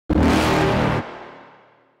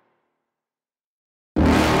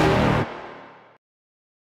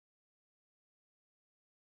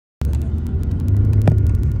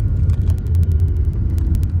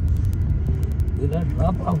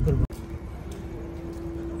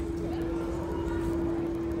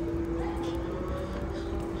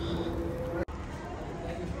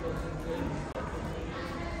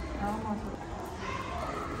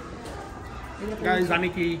guys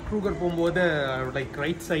அன்னைக்கு Kruger போகும்போது like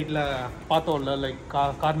right சைடில் பார்த்தோம்ல லைக்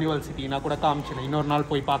கார்னிவல் சிட்டி நான் கூட காமிச்சேன் இன்னொரு நாள்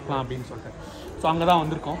போய் பார்க்கலாம் அப்படின்னு சொல்லிட்டு. ஸோ அங்கே தான்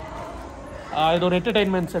வந்திருக்கோம். இது ஒரு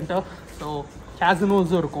என்டர்டெயின்மெண்ட் சென்டர். ஸோ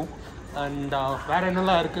கேசினோஸும் இருக்கும் அண்ட் வேறு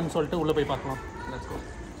என்னெல்லாம் இருக்குதுன்னு சொல்லிட்டு உள்ளே போய் பார்க்கலாம். Let's go.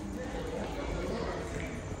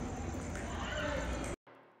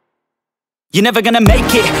 You're never gonna make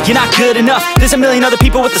it, you're not good enough. There's a million other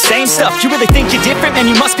people with the same stuff. You really think you're different? Man,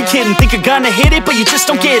 you must be kidding. Think you're gonna hit it, but you just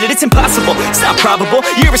don't get it. It's impossible, it's not probable,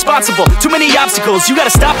 you're irresponsible. Too many obstacles, you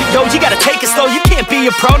gotta stop it, yo. You gotta take it slow, you can't be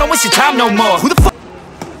a pro. Don't waste your time no more. Who the fuck?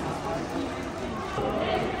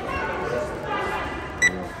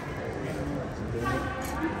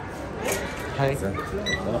 Hi.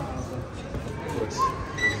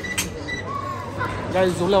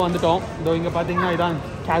 Guys, உள்ளே வந்துட்டோம். இதோ இங்கே பார்த்தீங்கன்னா இதான்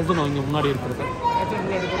casino இங்கே முன்னாடி இருக்கிறது.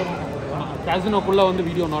 கேசினோக்குள்ளே வந்து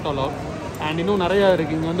வீடியோ நாட் அலவுட். அண்ட் இன்னும் நிறையா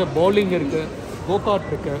இருக்குது. இங்கே வந்து பவுலிங் இருக்குது, கோகார்ட்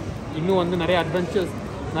இருக்குது, இன்னும் வந்து நிறைய அட்வென்ச்சர்ஸ்,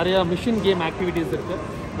 நிறையா மிஷின் கேம் ஆக்டிவிட்டீஸ் இருக்குது.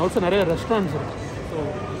 ஆல்சோ நிறைய ரெஸ்டாரண்ட்ஸ் இருக்குது. ஸோ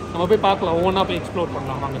நம்ம போய் பார்க்கலாம், ஒவ்வொன்றா போய் எக்ஸ்ப்ளோர்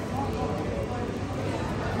பண்ணலாம் வாங்க.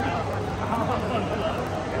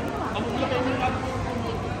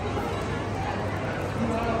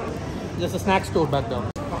 There's a snack store back there.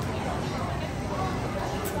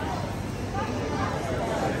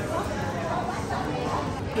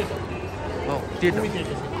 Oh, theater.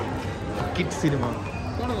 Kids cinema.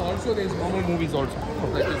 No, also there's normal movies also.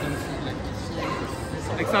 Like you can see,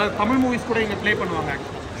 like Tamil movies கூட இங்கே ப்ளே பண்ணுவாங்க.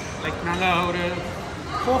 லைக் நாங்கள் ஒரு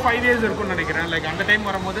 4-5 years இருக்கும்னு நினைக்கிறேன். லைக் அந்த டைம்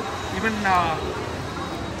வரும்போது ஈவன்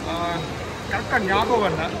கரெக்டாக ஞாபகம்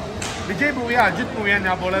இல்லை, விஜய் மூவியா அஜித் மூவியா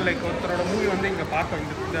ஞாபகம் இல்லை. லைக் ஒருத்தரோட மூவி வந்து இங்கே பார்த்தோம்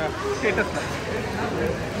இந்த ஸ்டேட்டஸில்.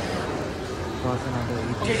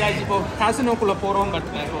 ஓகே guys, இப்போ கேசினோக்குள்ளே போகிறோம். பட்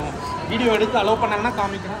இப்போ வீடியோ எடுத்து அலோவ் பண்ணாங்கன்னா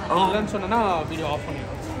காமிக்கிறேன், இல்லைன்னு சொன்னேன்னா வீடியோ ஆஃப்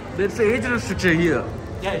பண்ணிடுறோம். There's an age restriction here.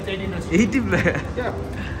 Yeah, it's 18 restriction. 18 player.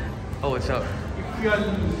 Yeah. Oh, sure. If you are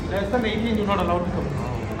less than 18, you're not allowed to come.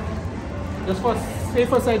 Just for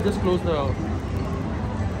safer side, just close the...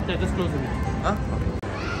 Yeah, just close it. Huh?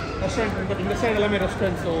 Restaurant, but இந்த side எல்லாமே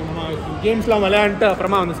restaurant. So நம்ம கேம்ஸ்லாம் விளையாண்டுட்டு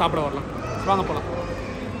அப்புறமா வந்து சாப்பிட வரலாம். வாங்க போகலாம்.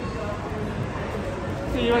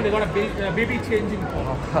 Even they got a baby changing pool.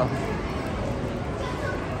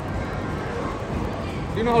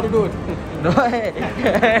 Do you know how to do it? No. Hey.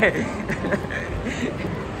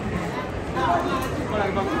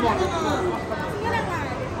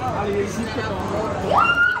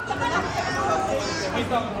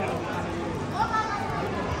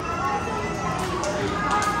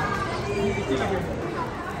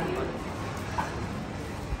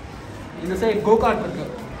 இந்த சைடு கோகார்ட் இருக்கு.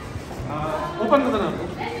 ஓப்பன் தானே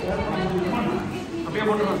இருக்கும், அப்படியே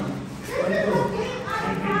போட்டுருவாங்க.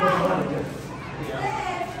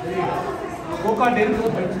 கோகார்ட்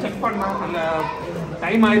இருக்கு, செக் பண்ணலாம். அந்த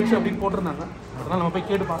டைம் ஆயிடுச்சு அப்படின்னு போட்டிருந்தாங்க. அதனால நம்ம போய்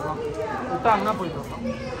கேட்டு பார்க்கலாம். விட்டாங்கன்னா போயிட்டு வரலாம்.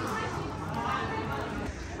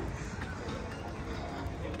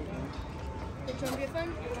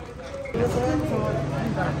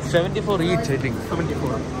 $74 each, I think.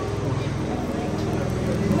 74.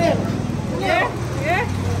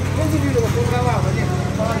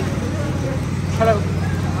 Hello.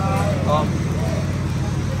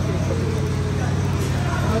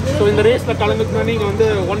 So இந்த ரேஸில் கலந்துக்கணும் நீங்கள் வந்து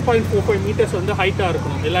 1.45 meters வந்து ஹைட்டாக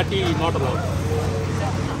இருக்கணும், இல்லாட்டி நாட் அலவுட்.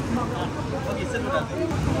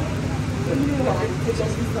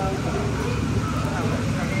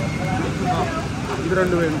 இது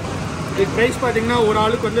ரெண்டு வேணும். இது ப்ரைஸ் பார்த்தீங்கன்னா ஒரு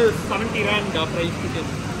ஆளுக்கு வந்து 70 rand ப்ரைஸ் கிட்ட,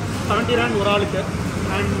 70 rand ஒரு ஆளுக்கு.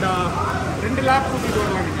 அண்ட் 2 லேப் கூட்டிகிட்டு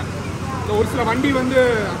வரலாம் நீங்கள். ஸோ ஒரு சில வண்டி வந்து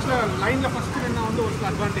ஆக்சுவலாக லைனில் ஃபஸ்ட்டு நின்னா வந்து ஒரு சில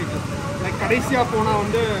அட்வான்டேஜ். லைக் கடைசியாக போனால்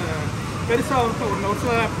வந்து பெருசாக ஒரு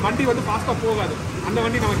சில வண்டி வந்து ஃபாஸ்ட்டாக போகாது. அந்த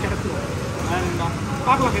வண்டி நமக்கு கிடைச்சிடும். அண்ட்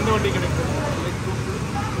பார்க்கலாம் எந்த வண்டி கிடைக்கும்.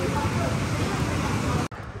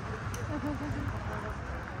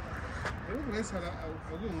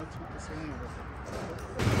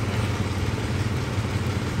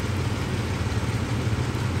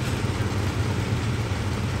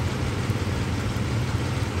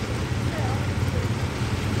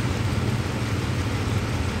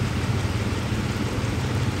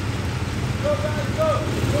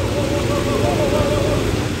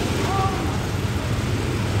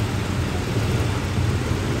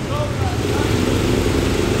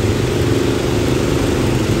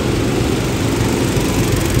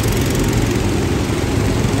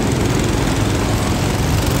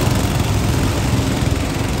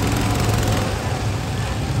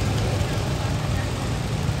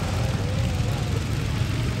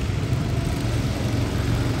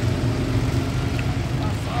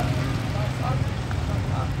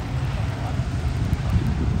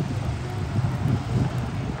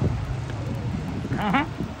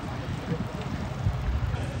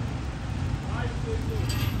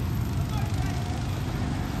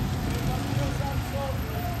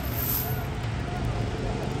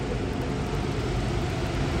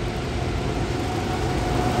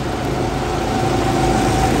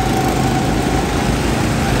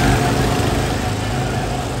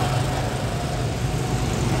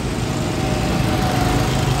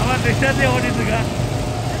 இன்ஸ்டாலே ஓடிட்டு இருக்கா.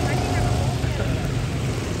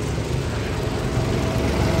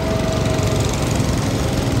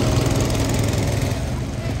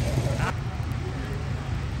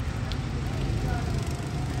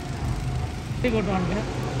 கொட்டுவானுங்க.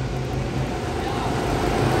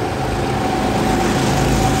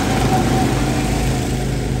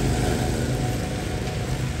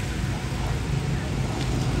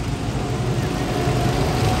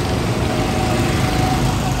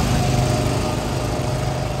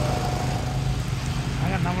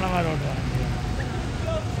 நம்மள மாதிரி ஓட்டுவாங்க.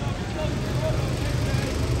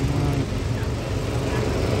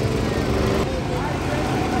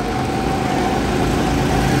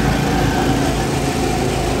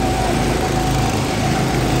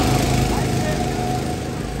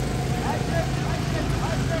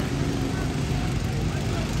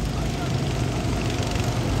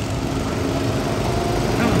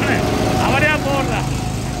 அவரையா போடுறா,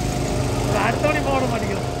 அடுத்தவனி போட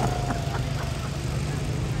மாட்டேங்கிறான்.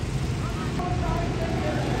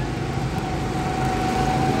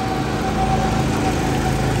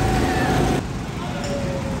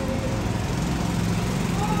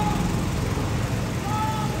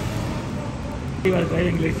 You are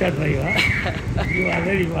driving Lisa driver. You are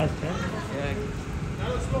very fast. That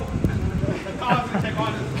was slow. The car which I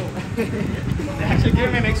got is slow. They actually gave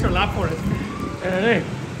me an extra lap for it.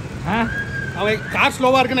 அவங்க கார்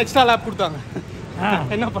ஸ்லோவா இருக்குன்னு எக்ஸ்ட்ரா லேப் கொடுத்தாங்க.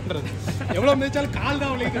 என்ன பண்றது, எவ்வளவு மிதிச்சாலும் கால்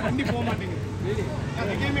தான் அவளுக்கு வண்டி போக மாட்டேங்குது.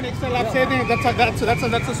 They gave me an extra lap saying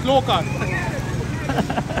that's a slow car.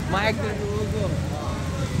 My accident also.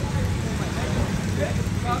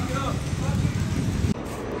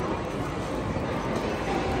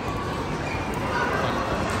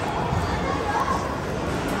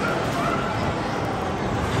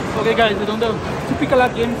 Okay guys, இது வந்து டிபிக்கலா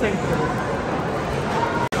கேம் சென்டர்.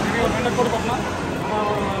 ஒரு 100 கோடி போனா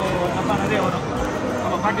நம்ம நிறைய வரும்.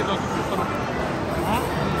 நம்ம பாக்கெட்ல வச்சுக்கலாம்.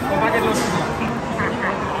 பாக்கெட்ல வச்சுக்கலாம்.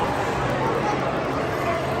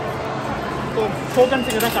 ஸோ டோக்கன்ஸ்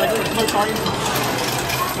இங்கே தான் கிடைக்கும். ஸ்மால் காயின்ஸ்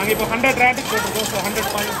நாங்கள் இப்போ 100 ரேட்டுக்கு போட்டிருக்கோம். So 100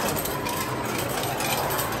 coins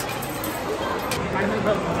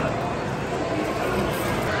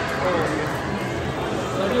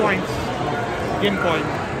 30 coins. Game coin.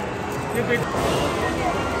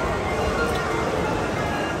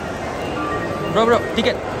 Bro,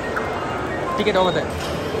 ticket over there.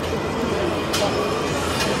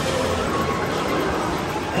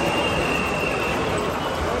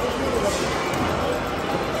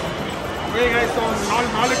 Okay guys, so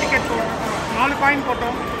 4 ticket போட்டோம், 4 coin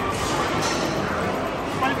போட்டோம்,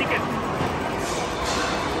 12 ticket.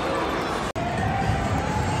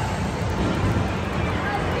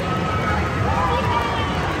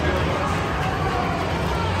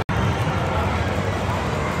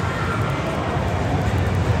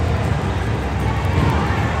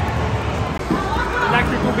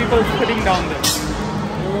 People sitting down there.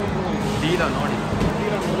 Deal or no deal?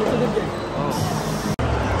 Oh.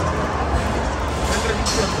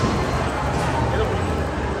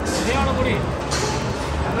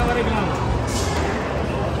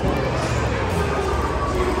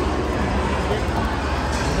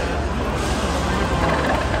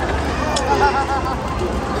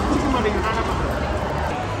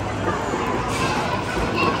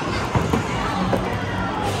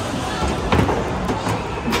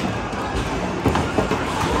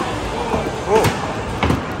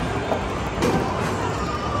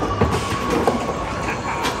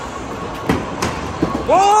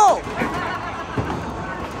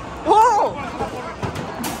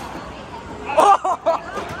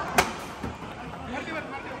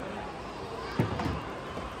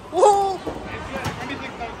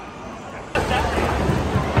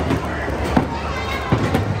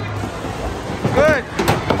 Good.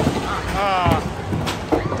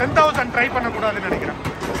 10,000 try பண்ணக்கூடாதுன்னு நினைக்கிறேன்.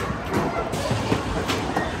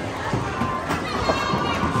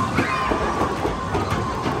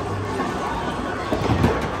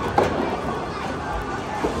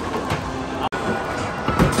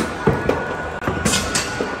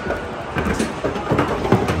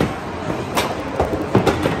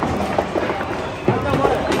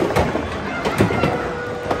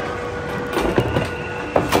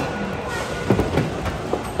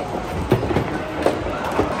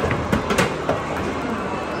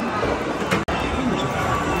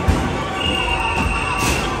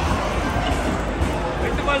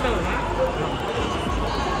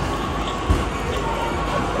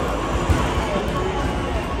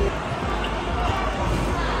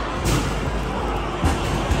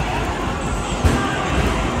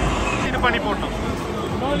 பண்ணி போட்டோம்.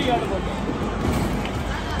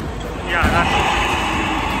 Yeah, that's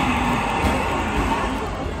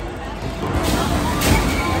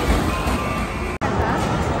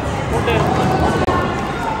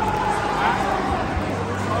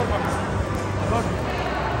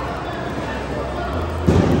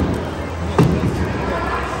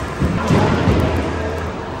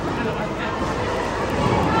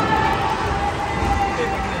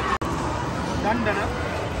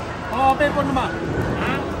பே பண்ணுமா?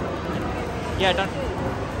 Yeah, done.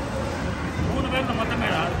 3 பேர் மொத்தமே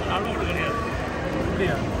அலோடு கிடையாது.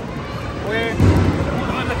 அப்படியா? ஓகே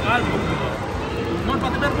 3 பேர் கால் கொடுக்கணும். இன்னொரு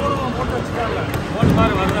 10 பேர் போட்டு வச்சுக்காங்கல்ல. ஓட்டு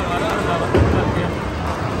பாரு வர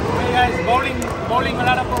Hey guys, bowling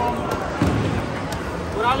விளையாட போகிறோம்.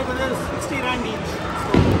 ஒரு ஆளுக்கு வந்து 60 rand each.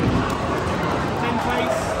 So 10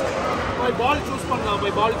 tries. போய் பால் சூஸ் பண்ணலாம்.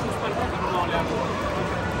 போய் பால் சூஸ் பண்ணிட்டு நம்ம விளையாடுவோம்.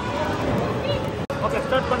 ஓகே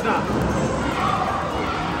ஸ்டார்ட் பண்ணுறா.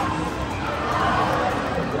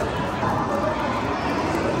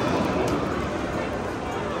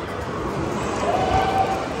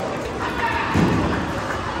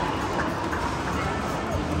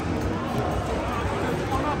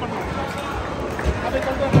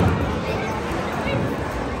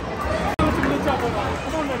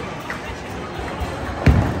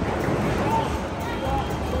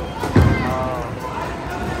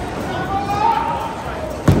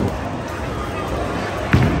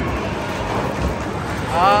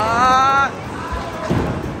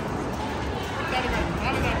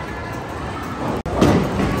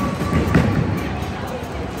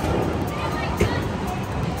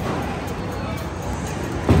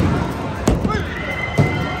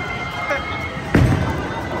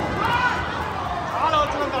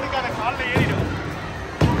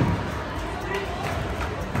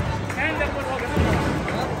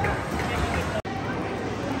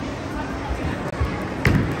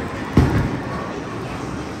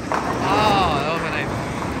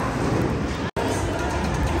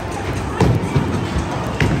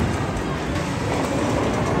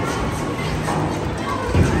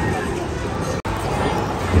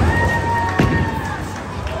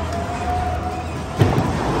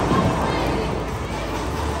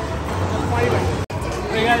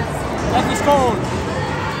 That's the score.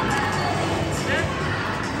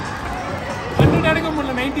 100 எடுக்க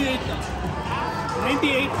முடியல 98 தான்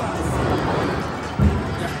 98 தான்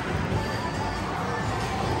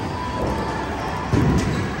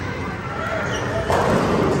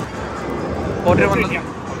Order one.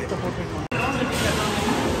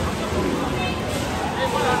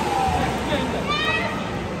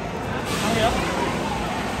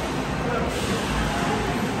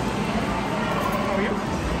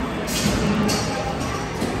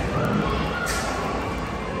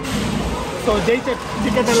 ஸோ ஜெயிச்ச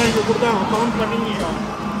டிக்கெட் எல்லாம் இங்கே கொடுத்தா கவுண்ட் பண்ணி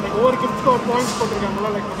ஒவ்வொரு கிஃப்ட்ஸ்க்கு ஒரு பாயிண்ட்ஸ் போட்டிருக்காங்களா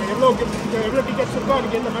லைக் நம்ம எவ்வளோ டிக்கெட்ஸ் இருக்கோ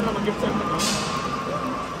அதுக்கு ஏற்ற மாதிரி நம்ம கிஃப்ட்ஸ் எடுத்துக்கலாம்.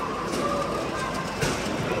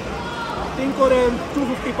 திங்க் ஒரு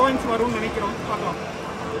 250 பாயிண்ட்ஸ் வரும்னு நினைக்கிறோம். பார்க்கலாம்.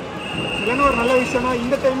 இல்லைன்னா ஒரு நல்ல விஷயம்னா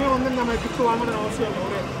இந்த டைமே வந்து நம்ம கிஃப்ட் வாங்கணும்னு அவசியம் இல்லை.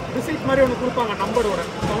 ஒரு ரிசீட் மாதிரி ஒன்று கொடுப்பாங்க நம்பரோட,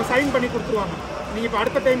 அவங்க சைன் பண்ணி கொடுத்துருவாங்க. நீங்கள் இப்போ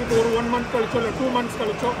அடுத்த டைமுக்கு ஒரு 1 month கழிச்சோ இல்லை 2 months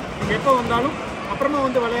கழிச்சோ நீங்கள் எப்போ வந்தாலும் அப்புறமா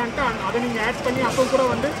வந்து விளையாண்டுட்டு அதை நீங்கள் ஆட் பண்ணி அப்போ கூட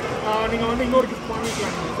வந்து நீங்கள் வந்து இன்னொரு கிஃப்ட்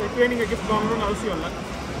வாங்கிக்கலாம். ஸோ இப்போயே நீங்கள் கிஃப்ட் வாங்கணும்னு அவசியம் இல்லை.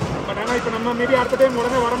 பட் ஆனால் இப்போ நம்ம மேபி அடுத்த டைம்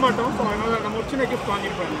உடனே வரமாட்டோம். ஸோ அதனால் நம்ம ஒரு சின்ன கிஃப்ட்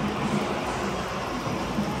வாங்கியிருப்போம்.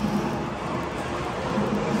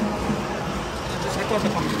 Record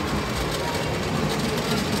the company.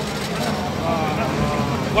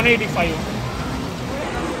 185.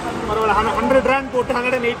 பரவாயில்ல 100 rand போட்டு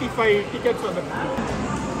 185 டிக்கெட்ஸ் வந்துருக்கு.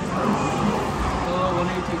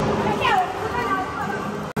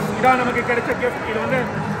 இதான் நமக்கு கிடைச்ச கிஃப்ட். இது வந்து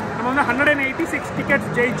நம்ம வந்து 186 டிக்கெட்ஸ்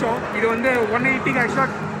ஜெயித்தோம். இது வந்து 180 ஆக்சுவலாக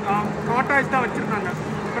காட்டாஸ் தான் வச்சுருந்தாங்க.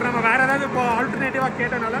 அப்புறம் நம்ம வேறு ஏதாவது இப்போ ஆல்டர்னேட்டிவாக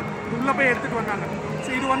கேட்டனால உள்ளே போய் எடுத்துகிட்டு வந்தாங்க. ஸோ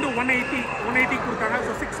இது வந்து 180 கொடுத்தாங்க.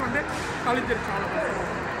 ஸோ 6 வந்து கழிஞ்சிருச்சு.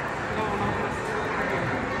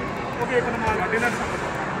 ஓகே இப்போ நம்ம டின்னர்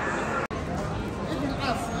சாப்பிடுவோம்.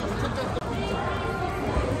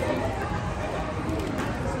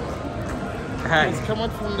 It's come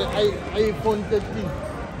out from the iPhone 13.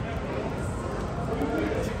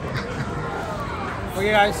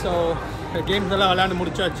 Okay so games எல்லாம் விளையாண்டு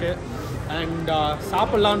முடிச்சாச்சு. அண்ட்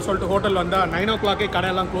சாப்பிட்லான்னு சொல்லிட்டு ஹோட்டல் வந்தால் 9 o'clock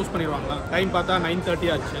கடையெல்லாம் க்ளோஸ் பண்ணிடுவாங்க. டைம் பார்த்தா 9:30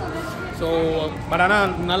 ஆச்சு. ஸோ பட்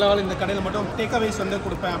ஆனால் நல்ல வேலை இந்த கடையில் மட்டும் டேக்அவேஸ் வந்து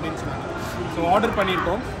கொடுப்பேன் அப்படின்னு சொன்னாங்க. ஸோ ஆர்டர்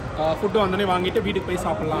பண்ணியிருக்கோம். ஃபுட்டு வந்தோடனே வாங்கிட்டு வீட்டுக்கு போய்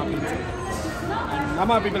சாப்பிட்லாம் அப்படின்னு சொல்லி. அண்ட்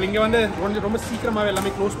நம்ம பீப்பிள் இங்கே வந்து ரொம்ப சீக்கிரமாகவே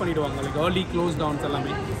எல்லாமே க்ளோஸ் பண்ணிவிடுவாங்க. லைக் ஏர்லி க்ளோஸ் டவுன்ஸ்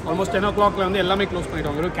எல்லாமே ஆல்மோஸ்ட் 10 o'clock வந்து எல்லாமே க்ளோஸ்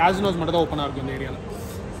பண்ணிவிடுவாங்க. வெறும் கேசினோஸ் மட்டும் தான் ஓப்பனாக இருக்கும் இந்த ஏரியாவில்.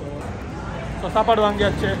 ஸோ சாப்பாடு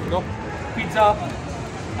வாங்கியாச்சு. இதோ பீட்சா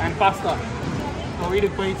அண்ட் பாஸ்தா. ஸோ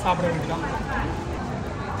வீட்டுக்கு போய் சாப்பிட வேண்டியதான்.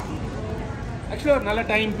 ஆக்சுவலாக ஒரு நல்ல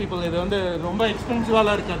டைம் பீப்புள். இது வந்து ரொம்ப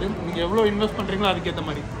எக்ஸ்பென்சிவாலாம் இருக்காது. நீங்கள் எவ்வளோ இன்வெஸ்ட் பண்ணுறீங்களோ அதுக்கேற்ற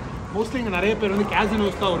மாதிரி. மோஸ்ட்லி இங்கே நிறைய பேர் வந்து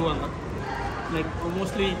கேசினோஸ் தான் வருவாங்க. லைக்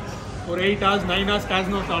மோஸ்ட்லி ஒரு 8 hours 9 hours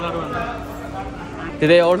கேசினோஸ் விளாடுவாங்க.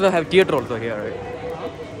 They also have theater also here, right?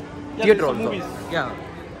 Yeah, Theater there's also. movies. Yeah.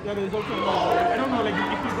 Yeah, there's also I don't know, like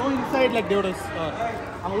if you go inside, like there was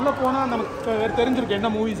அங்கே உள்ளே போனால் நமக்கு தெரிஞ்சிருக்கு என்ன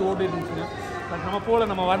movies ஓடி இருந்துச்சுன்னு. But நம்ம போல்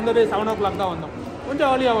நம்ம வந்ததே 7 o'clock தான் வந்தோம். கொஞ்சம்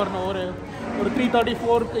ஏர்லியாக வரணும். ஒரு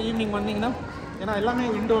 3:34 ஈவினிங் வந்தீங்கன்னா, ஏன்னா எல்லாமே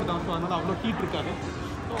இன்டோர் தான், ஸோ அதனால் அவ்வளோ ஹீட் இருக்காது.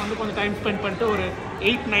 ஸோ வந்து கொஞ்சம் டைம் ஸ்பெண்ட் பண்ணிட்டு ஒரு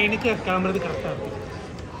 8-9க்கு கிளம்புறது கரெக்டாக இருக்கும்.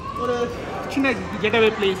 ஒரு சின்ன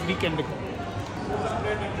கெட்டவே place வீக்கெண்டுக்கு.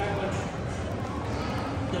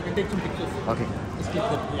 You can take some pictures. Okay. Just click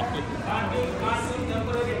that. Yeah, click.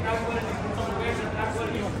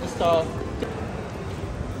 Just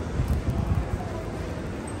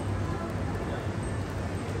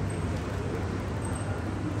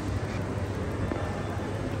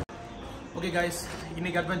okay guys,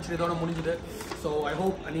 இன்னைக்கு அட்வென்ச்சர் இதோட முடிஞ்சுது. ஸோ ஐ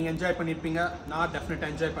ஹோப் நீங்கள் என்ஜாய் பண்ணியிருப்பீங்க. நான்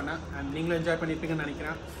டெஃபினட்டாக என்ஜாய் பண்ணேன் அண்ட் நீங்களும் என்ஜாய் பண்ணியிருப்பீங்கன்னு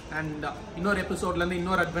நினைக்கிறேன். அண்ட் இன்னொரு எபிசோட்லேருந்து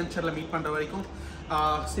இன்னொரு அட்வென்ச்சரில் மீட் பண்ணுற வரைக்கும்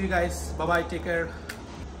see you guys, bye bye, take care.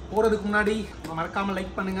 போகிறதுக்கு முன்னாடி மறக்காமல்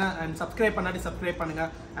லைக் பண்ணுங்கள் அண்ட் சப்ஸ்கிரைப் பண்ணாடி சப்ஸ்கிரைப் பண்ணுங்கள்.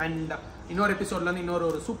 அண்ட் இன்னொரு எபிசோட்லேருந்து இன்னொரு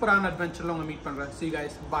சூப்பரான அட்வென்ச்சரில் உங்களை மீட் பண்ணுறேன். see you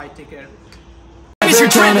guys, bye, take care.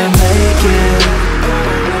 You're trying to make it.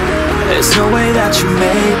 There's no way that you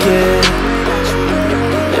make it.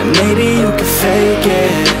 And maybe you can fake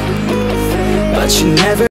it, but you never